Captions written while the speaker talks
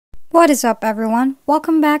What is up everyone?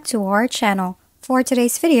 Welcome back to our channel. For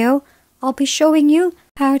today's video, I'll be showing you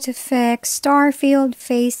how to fix Starfield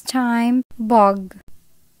FaceTime bug.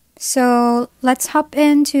 So let's hop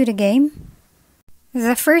into the game.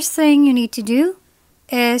 The first thing you need to do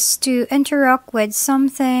is to interact with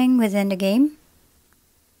something within the game.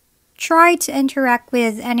 Try to interact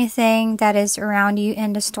with anything that is around you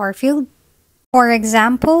in the Starfield. For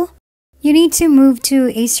example, you need to move to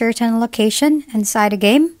a certain location inside the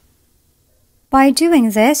game. By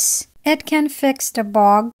doing this, it can fix the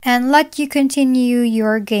bug and let you continue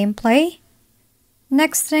your gameplay.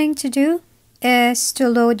 Next thing to do is to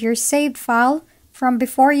load your saved file from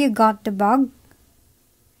before you got the bug.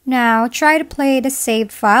 Now try to play the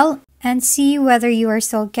saved file and see whether you are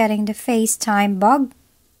still getting the FaceTime bug.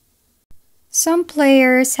 Some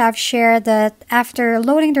players have shared that after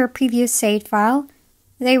loading their previous saved file,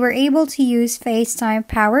 they were able to use FaceTime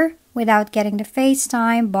power without getting the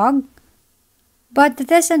FaceTime bug. But the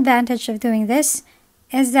disadvantage of doing this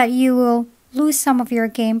is that you will lose some of your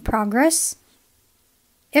game progress.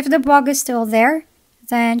 If the bug is still there,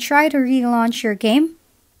 then try to relaunch your game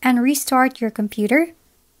and restart your computer.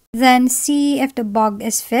 Then see if the bug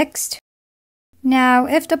is fixed. Now,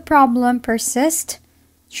 if the problem persists,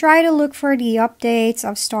 try to look for the updates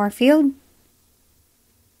of Starfield.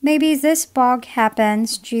 Maybe this bug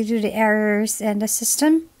happens due to the errors in the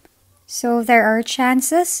system, so there are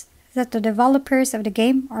chances that the developers of the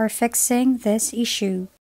game are fixing this issue.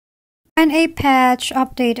 When a patch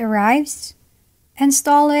update arrives,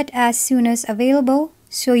 install it as soon as available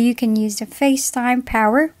so you can use the FaceTime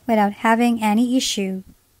power without having any issue.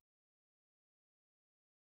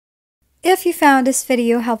 If you found this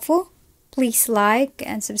video helpful, please like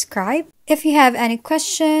and subscribe. If you have any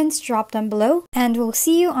questions, drop them below and we'll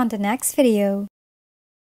see you on the next video.